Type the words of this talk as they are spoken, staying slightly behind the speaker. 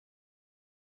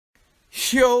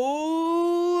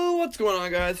Yo, what's going on,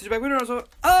 guys? It's back with another episode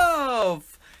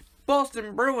of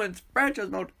Boston Bruins franchise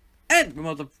mode and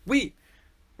we're about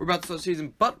to start the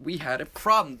season, but we had a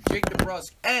problem. Jake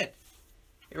DeBrusk and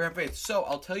Abraham Faith. So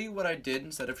I'll tell you what I did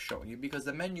instead of showing you because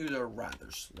the menus are rather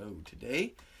slow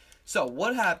today. So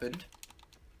what happened?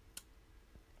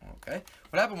 Okay,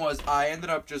 what happened was I ended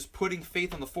up just putting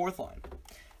Faith on the fourth line.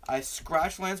 I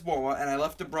scratched Lance Borma and I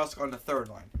left DeBrusk on the third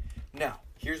line. Now,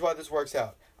 here's why this works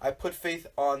out. I put Faith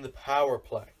on the power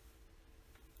play.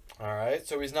 Alright,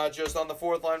 so he's not just on the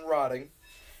fourth line rotting.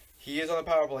 He is on the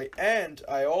power play. And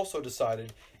I also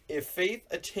decided if Faith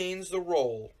attains the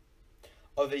role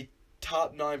of a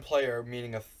top 9 player,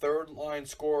 meaning a third line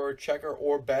scorer, checker,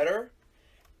 or better,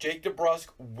 Jake DeBrusk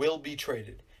will be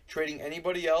traded. Trading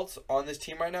anybody else on this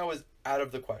team right now is out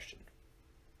of the question.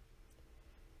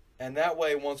 And that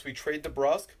way, once we trade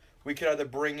DeBrusk, we could either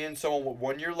bring in someone with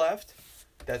 1 year left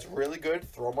that's really good,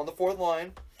 throw him on the fourth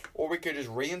line, or we could just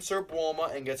reinsert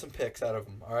Buoma and get some picks out of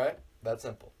him. All right? That's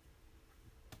simple.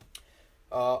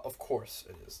 Of course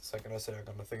it is. The second I say I'm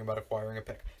going to think about acquiring a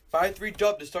pick. 5-3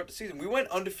 dub to start the season. We went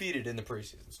undefeated in the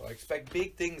preseason, so I expect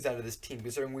big things out of this team,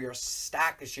 considering we are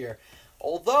stacked this year.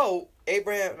 Although,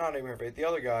 the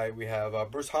other guy we have,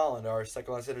 Bruce Holland, our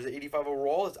second line center, is 85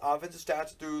 overall. His offensive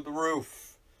stats through the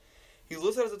roof. He's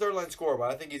listed as a third line scorer, but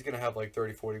I think he's going to have like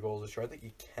 30-40 goals this year. I think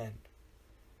he can.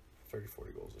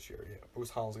 30-40 goals this year, yeah. Bruce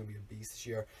Holland's going to be a beast this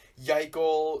year.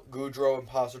 EICHEL, Goudreau, and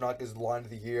Pasternak is the line of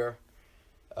the year,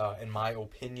 in my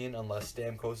opinion, unless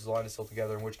Stamkos' line is still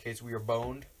together, in which case we are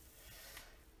boned.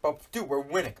 But, dude, we're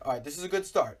winning. All right, this is a good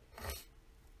start.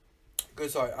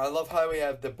 Good start. I love how we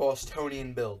have the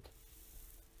Bostonian build.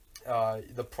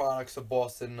 The products of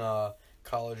Boston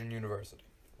College and University.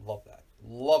 Love that.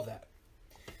 Love that.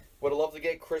 Would have loved to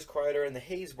get Chris Kreider and the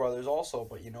Hayes brothers also,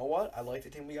 but you know what? I like the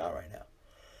team we got right now.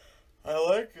 I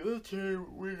like the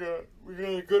team we got. We got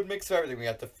a good mix of everything. We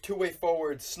got the two-way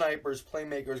forwards, snipers,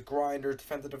 playmakers, grinders,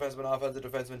 defensive defenseman, offensive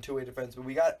defenseman, two-way defenseman.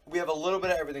 We have a little bit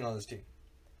of everything on this team,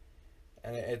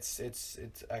 and it's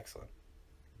excellent.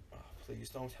 Oh,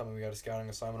 please don't tell me we got a scouting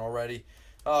assignment already.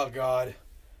 Oh God,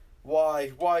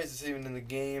 why is this even in the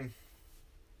game?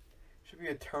 Should be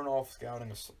a turn-off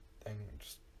scouting thing.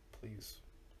 Just please.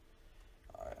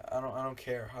 I don't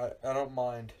care. I don't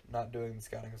mind not doing the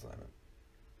scouting assignment.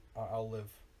 I'll live.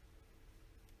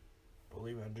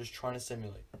 Believe me, I'm just trying to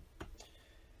simulate.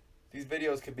 These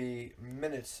videos could be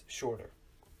minutes shorter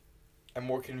and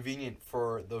more convenient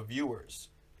for the viewers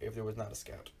if there was not a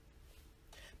scout.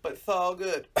 But it's all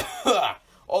good.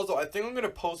 Also, I think I'm going to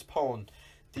postpone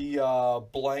the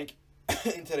blank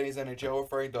in today's NHL,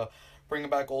 referring to bringing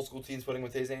back old school teams putting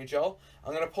with today's NHL.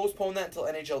 I'm going to postpone that until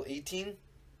NHL 18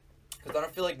 because I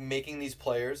don't feel like making these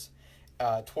players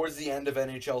towards the end of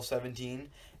NHL 17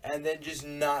 and then just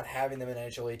not having them in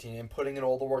NHL 18 and putting in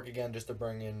all the work again just to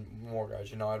bring in more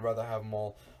guys. You know, I'd rather have them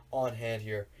all on hand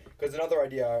here. Because another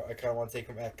idea I kind of want to take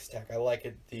from X-Tech, I like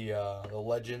it, the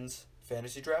Legends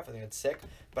fantasy draft. I think it's sick.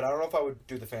 But I don't know if I would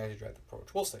do the fantasy draft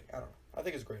approach. We'll see. I don't know. I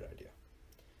think it's a great idea.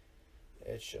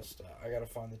 It's just, I got to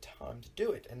find the time to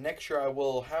do it. And next year I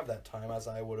will have that time as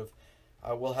I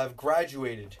will have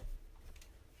graduated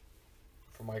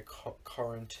from my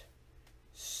current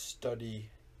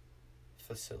study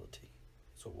facility.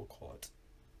 That's what we'll call it.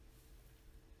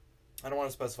 I don't want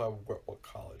to specify what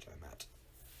college I'm at.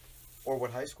 Or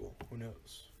what high school. Who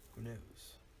knows? Who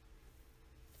knows?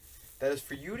 That is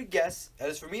for you to guess. That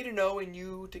is for me to know and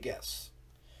you to guess.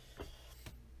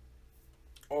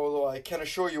 Although I can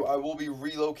assure you I will be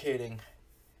relocating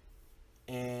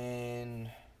in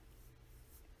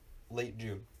late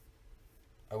June.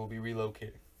 I will be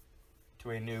relocating to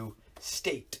a new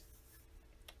state.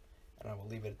 And I will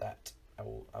leave it at that.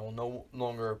 I will no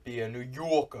longer be a New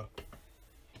Yorker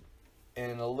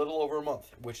in a little over a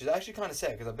month, which is actually kind of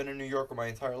sad because I've been a New Yorker my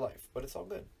entire life, but it's all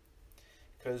good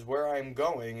because where I'm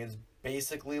going is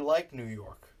basically like New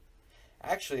York.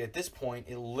 Actually, at this point,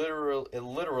 it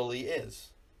literally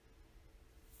is.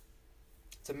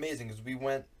 It's amazing because we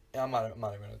went. I'm not even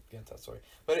gonna get into that story,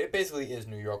 but it basically is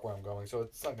New York where I'm going, so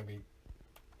it's not gonna be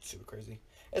super crazy.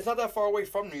 It's not that far away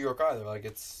from New York either. Like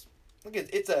it's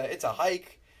a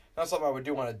hike. Not something I would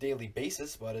do on a daily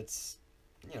basis, but it's,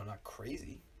 you know, not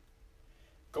crazy.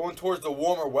 Going towards the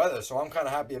warmer weather, so I'm kind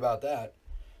of happy about that.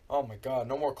 Oh my God,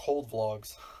 no more cold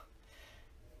vlogs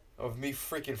of me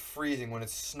freaking freezing when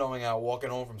it's snowing out, walking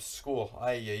home from school.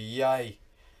 Ay.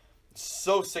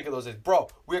 So sick of those days. Bro,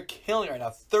 we're killing right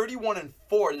now. 31-4.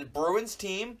 The Bruins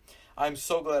team, I'm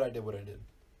so glad I did what I did.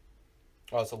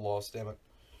 Oh, it's a loss, damn it.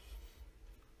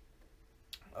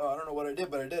 Oh, I don't know what I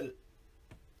did, but I did it.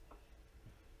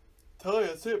 Tell you,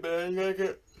 that's it, man. You gotta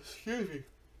get Excuse me.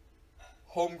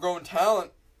 Homegrown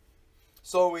talent.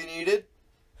 So we needed.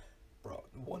 Bro,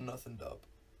 1-0 dub.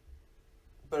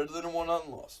 Better than a 1-0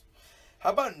 loss.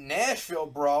 How about Nashville,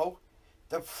 bro?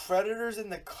 The Predators in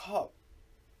the Cup.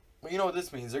 Well, you know what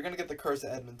this means. They're going to get the curse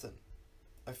of Edmonton.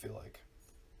 I feel like.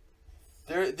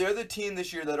 They're the team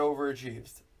this year that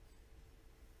overachieves.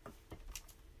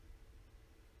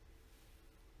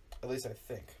 At least I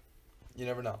think. You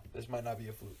never know. This might not be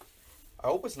a fluke. I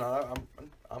hope it's not.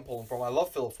 I'm pulling for him. I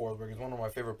love Philip Forsberg. He's one of my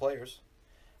favorite players.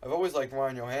 I've always liked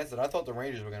Ryan Johansson. I thought the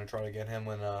Rangers were going to try to get him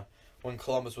when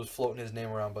Columbus was floating his name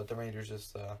around, but the Rangers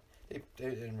just they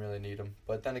didn't really need him.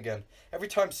 But then again, every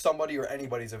time somebody or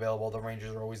anybody's available, the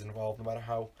Rangers are always involved, no matter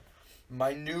how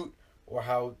minute or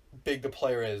how big the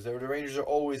player is. The Rangers are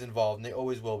always involved, and they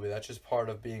always will be. That's just part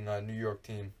of being a New York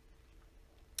team.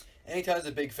 Anytime there's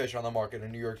a big fish on the market, a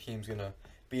New York team's gonna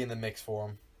be in the mix for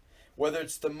them. Whether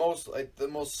it's the most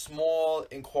small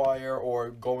inquire or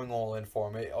going all in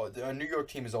for them, a New York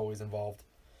team is always involved.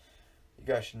 You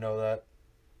guys should know that.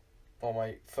 All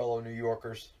my fellow New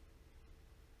Yorkers.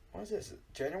 What is this?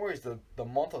 January is the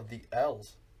month of the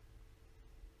L's.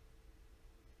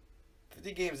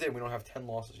 50 games in, we don't have 10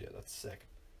 losses yet. That's sick.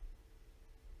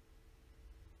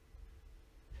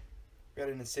 We got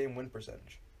an insane win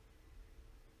percentage.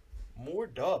 More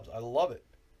dubs. I love it.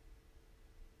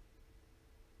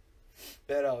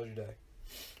 Bad allergy day.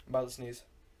 I'm about to sneeze.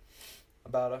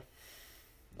 No,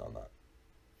 I'm not.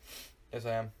 Yes,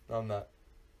 I am. No, I'm not.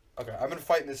 Okay, I've been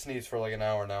fighting this sneeze for like an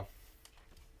hour now.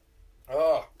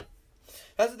 Ugh.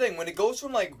 That's the thing. When it goes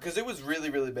from because it was really,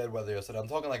 really bad weather yesterday. I'm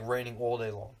talking like raining all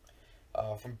day long.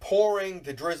 From pouring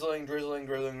to drizzling,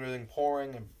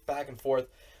 pouring, and back and forth.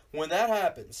 When that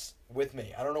happens with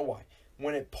me, I don't know why.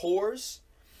 When it pours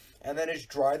and then it's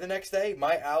dry the next day,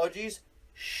 my allergies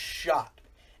shot.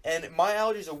 And my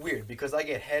allergies are weird because I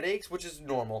get headaches, which is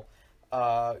normal.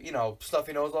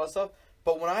 Stuffy nose, all that stuff.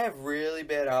 But when I have really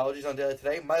bad allergies on daily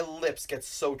today, my lips get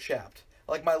so chapped.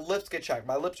 Like, my lips get chapped.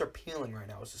 My lips are peeling right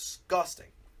now. It's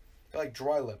disgusting. They're like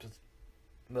dry lips.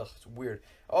 It's weird.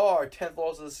 Oh, our 10th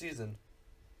loss of the season.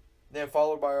 Then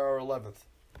followed by our 11th.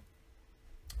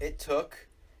 It took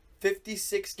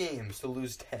 56 games to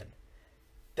lose 10.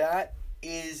 That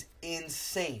is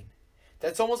insane.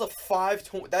 That's almost over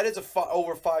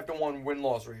 5-to-1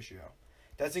 win-loss ratio.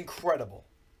 That's incredible.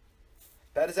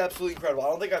 That is absolutely incredible. I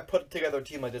don't think I've put together a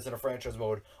team like this in a franchise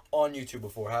mode on YouTube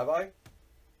before, have I?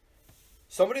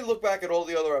 Somebody look back at all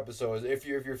the other episodes if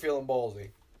you're feeling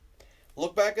ballsy.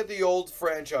 Look back at the old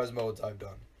franchise modes I've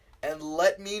done and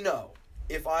let me know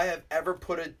if I have ever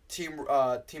put a team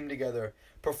together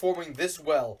performing this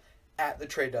well at the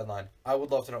trade deadline. I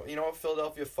would love to know. You know what,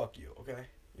 Philadelphia? Fuck you. Okay,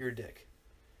 you're a dick.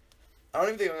 I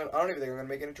don't even think I'm gonna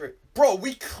make any trade. Bro,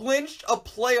 we clinched a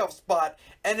playoff spot,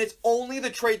 and it's only the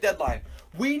trade deadline.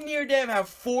 We near damn have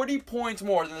 40 points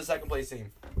more than the second place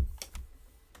team.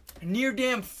 Near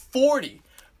damn 40,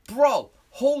 bro.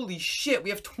 Holy shit,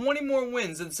 we have 20 more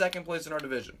wins than second place in our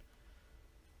division.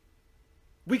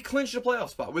 We clinched a playoff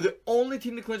spot. We're the only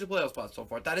team to clinch a playoff spot so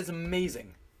far. That is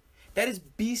amazing. That is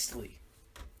beastly.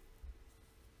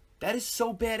 That is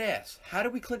so badass. How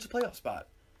did we clinch a playoff spot?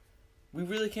 We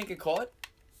really can't get caught?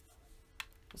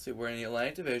 Let's see, we're in the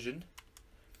Atlantic Division.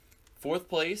 Fourth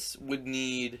place would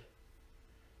need...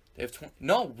 They have 20...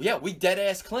 No, yeah, we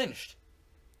dead-ass clinched.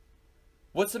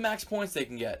 What's the max points they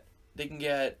can get?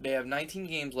 They have 19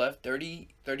 games left, 38.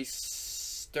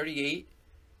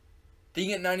 They can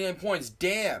get 99 points.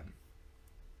 Damn.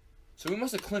 So we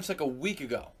must have clinched like a week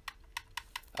ago.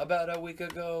 About a week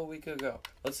ago.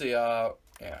 Let's see, yeah,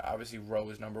 obviously Rowe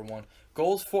is number 1.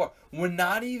 Goals for. We're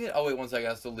not even... Oh, wait, one second.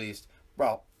 That's the least.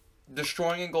 Bro,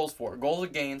 destroying in goals for. Goals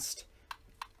against.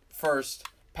 First.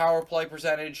 Power play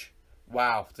percentage.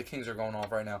 Wow, the Kings are going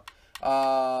off right now.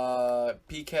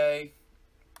 PK.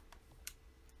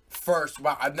 First.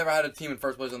 Wow, I've never had a team in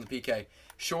first place on the PK.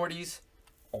 Shorties.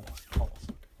 Almost.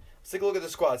 Let's take a look at the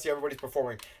squad. See how everybody's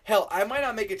performing. Hell, I might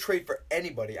not make a trade for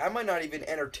anybody. I might not even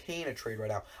entertain a trade right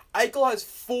now. EICHEL has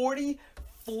 40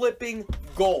 flipping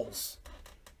goals.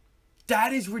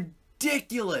 That is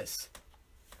ridiculous.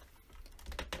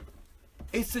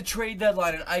 It's the trade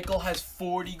deadline and EICHEL has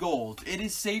 40 goals. It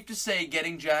is safe to say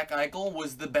getting Jack Eichel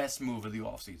was the best move of the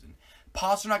offseason.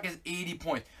 Pasternak has 80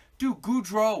 points. Dude,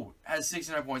 Goudreau has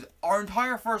 69 points. Our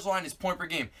entire first line is point per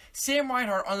game. Sam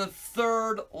Reinhart on the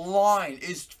third line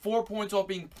is 4 points off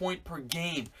being point per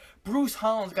game. Bruce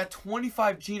Holland's got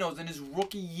 25 Genos in his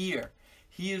rookie year.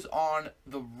 He is on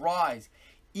the rise.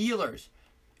 Ehlers,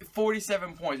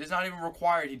 47 points. It's not even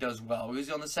required he does well. He's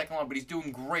on the second line, but he's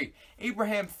doing great.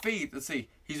 Abraham Faith, let's see.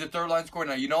 He's a third line scorer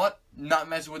now. You know what? Not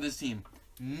messing with his team.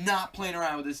 not playing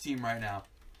around with this team right now.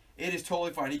 It is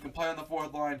totally fine. He can play on the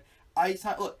fourth line.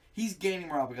 Look, he's gaining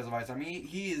morale because of ice time.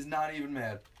 He is not even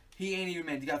mad. He ain't even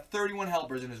mad. He got 31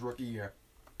 helpers in his rookie year.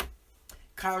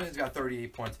 Kyron's got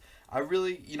 38 points.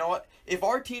 You know what? If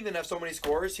our team didn't have so many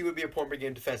scorers, he would be a point per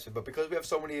game defenseman. But because we have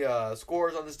so many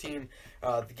scorers on this team,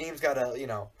 the game's got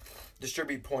to,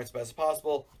 distribute points best as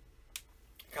possible.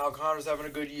 Kyle Connor's having a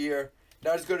good year.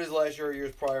 Not as good as last year or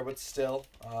years prior, but still.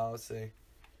 Let's see.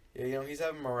 Yeah, he's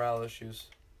having morale issues.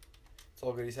 It's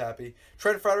all good. He's happy.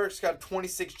 Trent Frederick's got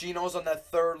 26 Genos on that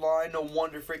third line. No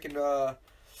wonder freaking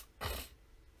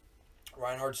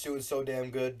Reinhardt's doing so damn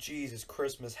good. Jesus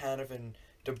Christmas. Hannafin,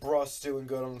 DeBrus's doing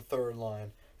good on the third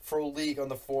line. Frolik on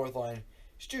the fourth line.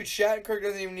 Dude, Shattenkirk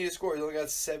doesn't even need to score. He's only got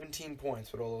 17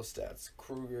 points with all those stats.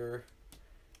 Kruger,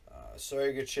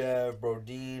 Sergachev,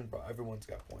 Brodin. Bro, everyone's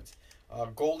got points.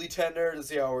 Goalie tender. Let's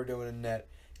see how we're doing in net.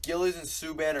 Gillies and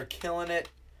Subban are killing it.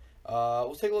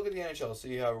 We'll take a look at the NHL,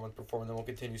 see how everyone's performing, then we'll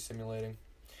continue simulating.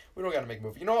 We don't got to make a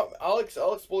move. You know what? I'll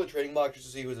explore the trading block just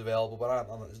to see who's available, but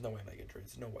there's no way I'm making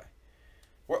trades. No way.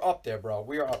 We're up there, bro.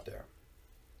 We are up there.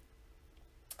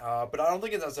 But I don't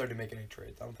think it's necessary to make any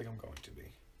trades. I don't think I'm going to be.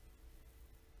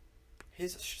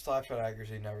 His slap shot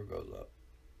accuracy never goes up.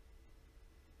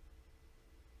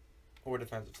 Or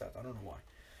defensive stats. I don't know why.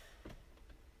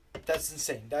 That's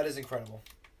insane. That is incredible.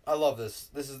 I love this.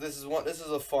 This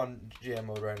is a fun GM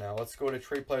mode right now. Let's go to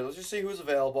trade players. Let's just see who's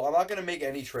available. I'm not gonna make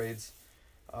any trades,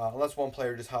 unless one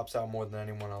player just hops out more than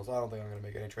anyone else. I don't think I'm gonna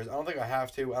make any trades. I don't think I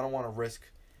have to. I don't want to risk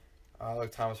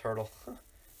like Thomas Hertl.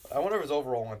 I wonder if his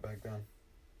overall went back down.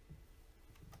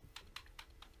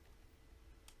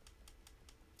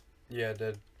 Yeah, it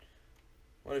did.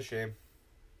 What a shame.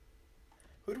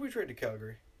 Who did we trade to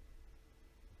Calgary?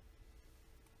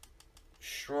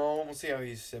 Strome. Let's see how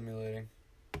he's simulating.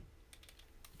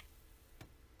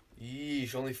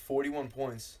 Yeesh, only 41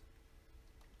 points.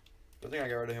 I think I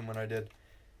got rid of him when I did.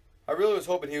 I really was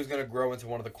hoping he was going to grow into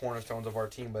one of the cornerstones of our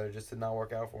team, but it just did not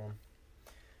work out for him.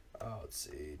 Let's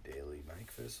see. Daly,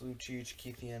 Mankfist, Lucic,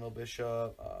 Keith Yandel,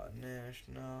 Bishop, Nash,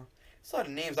 no. It's a lot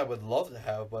of names I would love to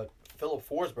have, but Philip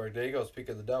Forsberg, there you go, speak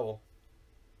of the devil.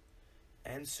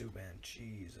 And Subban,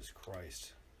 Jesus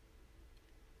Christ.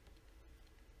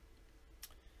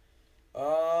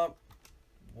 What?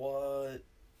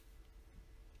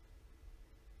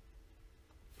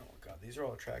 God, these are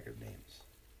all attractive names.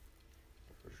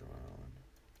 Bergeron.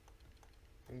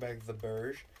 Bring back the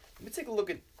Berge. Let me take a look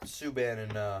at Subban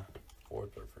and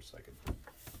Forsberg for a second.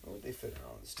 What would they fit in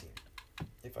on this team?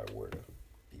 If I were to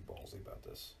be ballsy about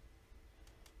this.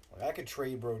 Like, I could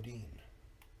trade Brodin.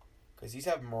 Because he's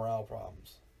having morale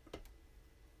problems.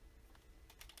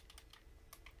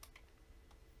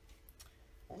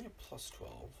 Only a plus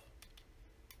 12.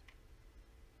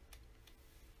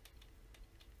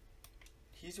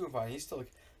 He's doing fine. He's still,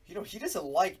 he doesn't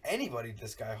like anybody,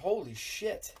 this guy. Holy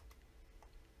shit.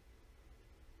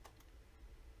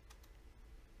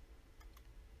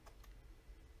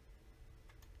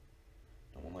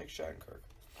 No one likes Shattenkirk.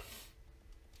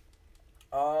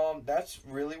 That's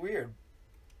really weird.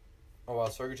 Oh, wow.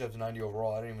 Sergachev's 90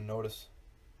 overall. I didn't even notice.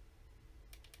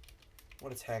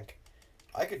 What a tank.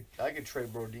 I could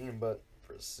trade Brodin, but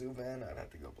for Subban, I'd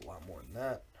have to give up a lot more than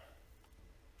that.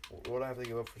 What would I have to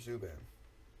give up for Subban?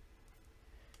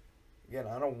 Again,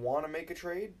 I don't want to make a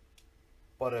trade,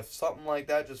 but if something like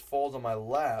that just falls on my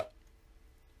lap,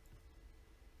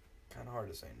 kind of hard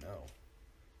to say no.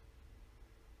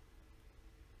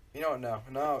 You know what?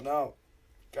 No.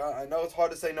 God, I know it's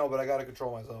hard to say no, but I got to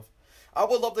control myself. I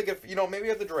would love to get, maybe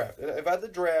at the draft. If at the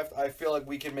draft, I feel like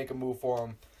we can make a move for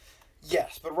him.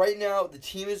 Yes, but right now the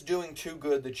team is doing too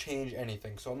good to change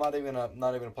anything, so I'm not even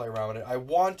gonna play around with it. I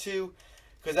want to,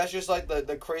 because that's just like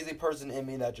the crazy person in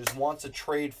me that just wants to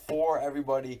trade for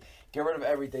everybody, get rid of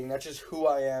everything. That's just who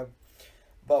I am.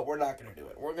 But we're not gonna do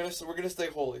it. We're gonna stay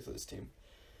holy for this team.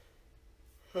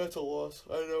 That's a loss.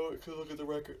 I know it. Cause look at the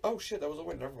record. Oh shit, that was a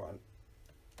win. Never mind.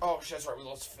 Oh shit, that's right. We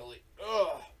lost to Philly.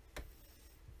 Ugh.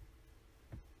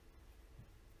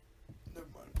 Never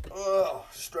mind. Ugh.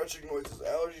 Stretching noises,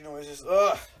 allergy noises.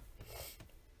 Ugh.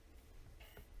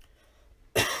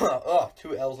 Ugh.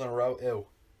 2 L's in a row. Ew.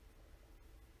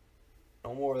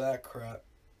 No more of that crap.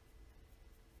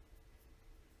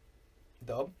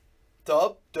 Dub.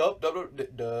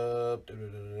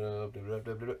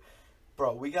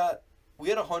 Bro, we had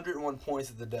 101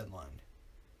 points at the deadline.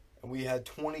 And we had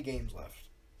 20 games left.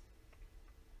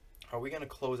 How are we going to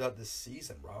close out this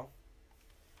season, bro?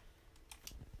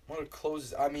 I want to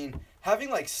close. I mean, having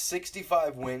like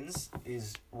 65 wins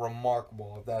is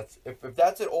remarkable. If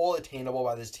that's at all attainable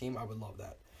by this team, I would love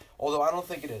that. Although I don't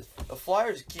think it is. The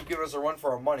Flyers keep giving us a run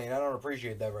for our money, and I don't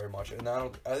appreciate that very much. And I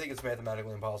think it's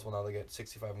mathematically impossible now to get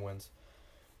 65 wins.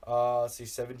 Let's see,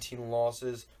 17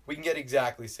 losses. We can get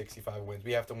exactly 65 wins.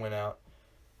 We have to win out.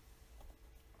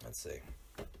 Let's see.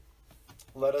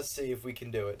 Let us see if we can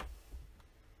do it.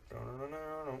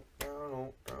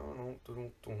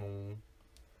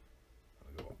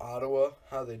 Ottawa,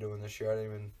 how are they doing this year? I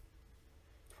didn't even...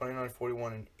 29,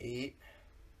 41, and 8.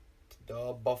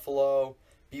 Dub. Buffalo.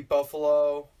 Beat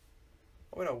Buffalo.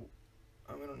 Oh, we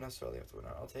don't necessarily have to win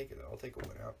out. I'll take it. I'll take a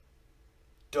win out.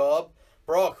 Dub.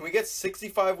 Bro, can we get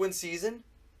 65 win season?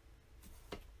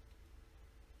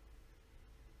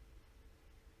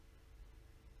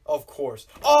 Of course.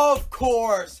 Of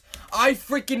course! I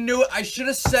freaking knew it. I should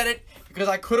have said it because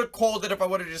I could have called it if I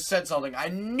would have just said something. I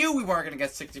knew we weren't going to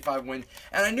get 65 wins,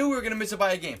 and I knew we were going to miss it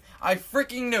by a game. I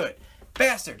freaking knew it.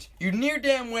 Bastards, you near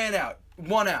damn went out.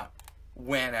 One out.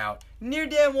 Went out. Near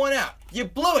damn one out. You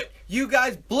blew it. You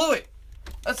guys blew it.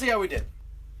 Let's see how we did.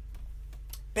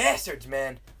 Bastards,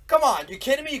 man. Come on, you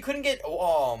kidding me? You couldn't get...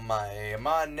 Oh, my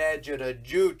Nedja the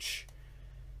Jooch.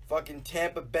 Fucking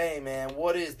Tampa Bay, man.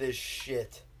 What is this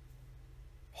shit?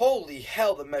 Holy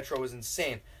hell, the Metro is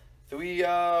insane. So we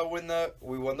won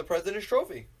the President's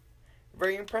Trophy.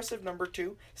 Very impressive, number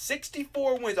 2.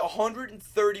 64 wins,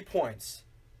 130 points.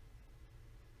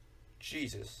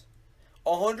 Jesus.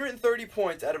 130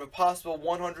 points out of a possible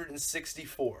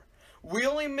 164. We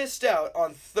only missed out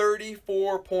on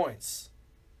 34 points.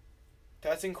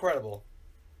 That's incredible.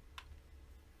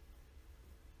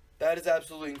 That is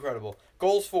absolutely incredible.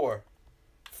 Goals for,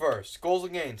 first. Goals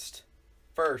against,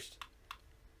 first.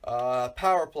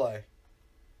 Power play,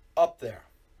 up there,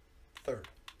 third.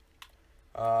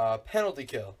 Penalty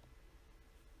kill,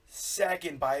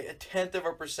 second by a 1/10 of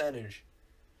a percentage.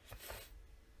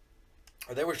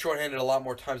 They were shorthanded a lot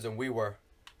more times than we were.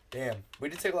 Damn. We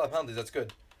did take a lot of penalties. That's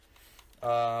good.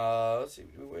 Let's see.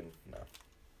 We win? No.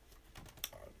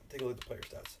 Take a look at the player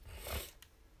stats.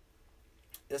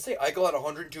 Did I say Eichel had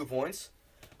 102 points?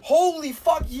 Holy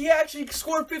fuck, he actually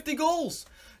scored 50 goals.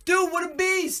 Dude, what a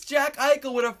beast. Jack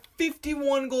Eichel with a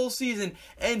 51-goal season.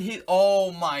 And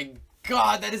oh my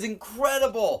god, that is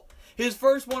incredible. His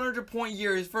first 100-point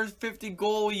year, his first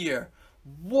 50-goal year.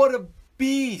 What a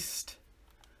beast.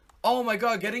 Oh my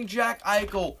god, getting Jack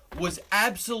Eichel was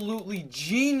absolutely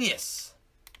genius.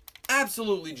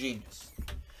 Absolutely genius.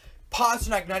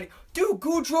 Pastrnak, 90. Dude,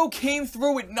 Goudreau came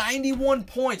through with 91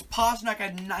 points. Pastrnak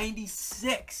had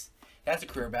 96. That's a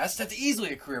career best. That's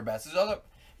easily a career best.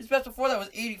 His best before that was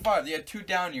 85. They had 2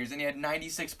 down years, and he had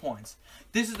 96 points.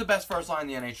 This is the best first line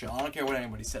in the NHL. I don't care what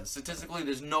anybody says. Statistically,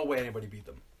 there's no way anybody beat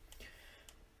them.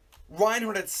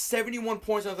 Reinhardt had 71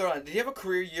 points on the third line. Did he have a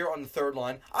career year on the third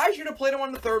line? I should have played him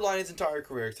on the third line his entire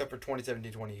career, except for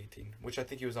 2017-2018, which I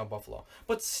think he was on Buffalo.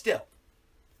 But still,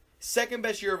 second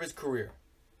best year of his career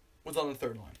was on the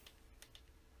third line.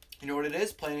 You know what it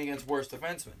is? Playing against worse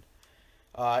defensemen.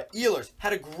 Ehlers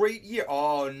had a great year.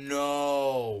 Oh,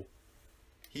 no.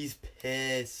 He's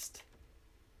pissed.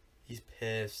 He's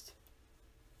pissed.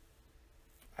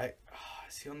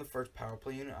 Is he on the first power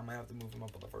play unit? I might have to move him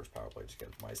up on the first power play. Just get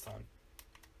him some ice time.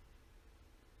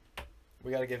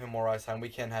 We got to give him more ice time. We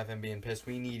can't have him being pissed.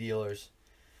 We need Ehlers.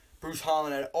 Bruce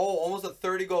Holland had almost a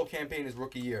 30-goal campaign his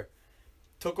rookie year.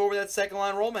 Took over that second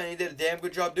line role, man. He did a damn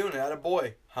good job doing it.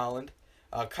 Attaboy, Holland.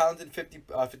 Collington,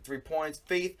 53 points.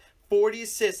 Faith, 40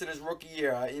 assists in his rookie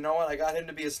year. You know what? I got him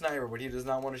to be a sniper, but he does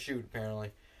not want to shoot,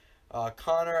 apparently.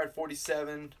 Connor at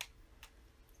 47.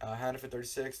 Hannaford,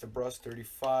 36. DeBrusque,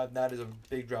 35. That is a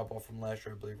big drop-off from last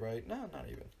year, I believe, right? No, not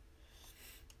even.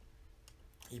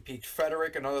 He peaked.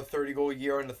 Frederick, another 30-goal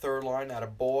year in the third line.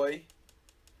 Attaboy.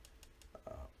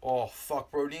 Oh,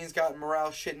 fuck. Brodin's got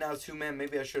morale shit now, too, man.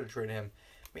 Maybe I should have traded him.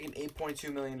 Making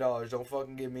 $8.2 million. Don't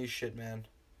fucking give me shit, man.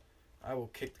 I will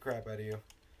kick the crap out of you.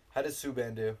 How did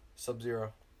Subban do?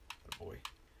 Sub-0. Boy.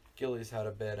 Gillies had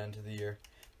a bad end to the year.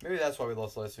 Maybe that's why we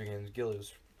lost the last 2 games. Gillies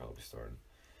was probably starting.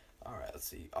 Alright, let's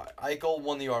see. Eichel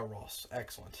won the Art Ross.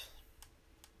 Excellent.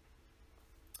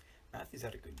 Matthews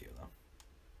had a good year, though.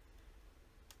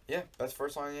 Yeah, best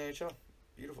first line in the NHL.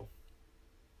 Beautiful.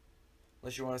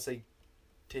 Unless you want to say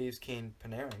Taves, Kane,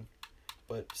 Panarin.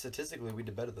 But statistically, we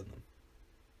did better than them.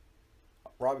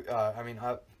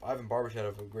 Ivan Barbich had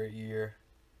a great year.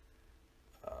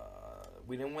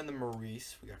 We didn't win the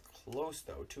Maurice. We got close,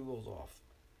 though. 2 goals off.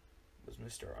 It was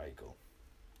Mr. Eichel.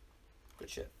 Good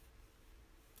shit.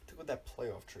 Take a look at that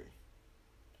playoff tree.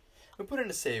 We put in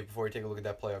a save before we take a look at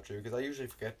that playoff tree, because I usually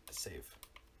forget to save.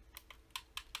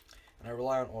 And I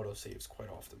rely on auto saves quite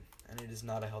often. And it is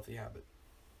not a healthy habit.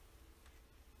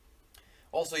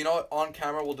 Also, you know what? On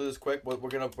camera, we'll do this quick. We're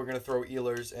gonna throw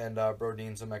Ehlers and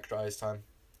Brodin some extra ice time,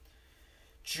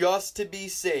 just to be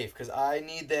safe, because I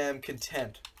need them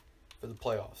content for the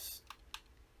playoffs.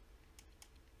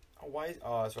 Oh, why?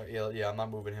 Oh, that's right. Yeah, I'm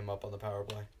not moving him up on the power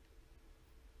play.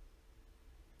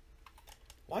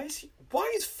 Why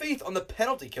is Faith on the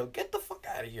penalty kill? Get the fuck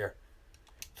out of here.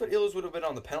 I thought Ehlers would have been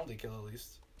on the penalty kill at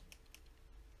least.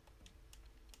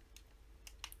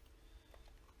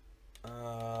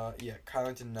 Yeah,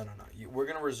 Kylington, no. We're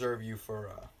going to reserve you for,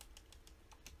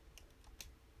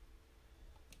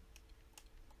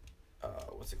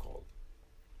 what's it called?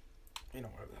 You know,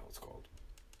 whatever the hell it's called.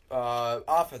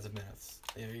 Offensive minutes.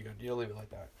 Yeah, you go. You'll leave it like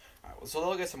that. Alright, well, so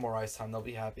they'll get some more ice time. They'll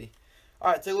be happy.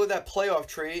 Alright, take a look at that playoff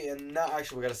tree, and now,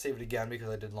 actually, we got to save it again because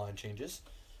I did line changes.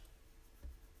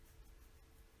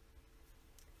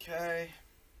 Okay.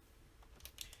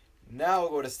 Now we'll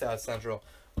go to Stats Central.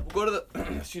 We'll go to the,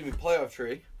 playoff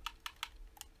tree.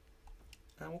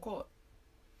 And we'll call it.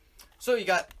 So you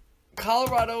got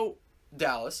Colorado,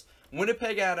 Dallas,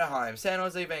 Winnipeg, Anaheim, San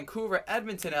Jose, Vancouver,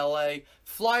 Edmonton, LA,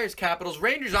 Flyers, Capitals,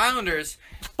 Rangers, Islanders,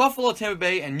 Buffalo, Tampa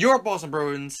Bay, and your Boston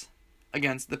Bruins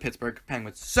against the Pittsburgh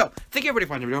Penguins. So, thank you everybody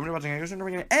for watching.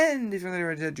 And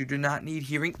if you do not need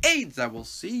hearing aids, I will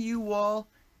see you all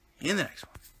in the next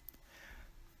one.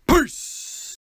 Peace!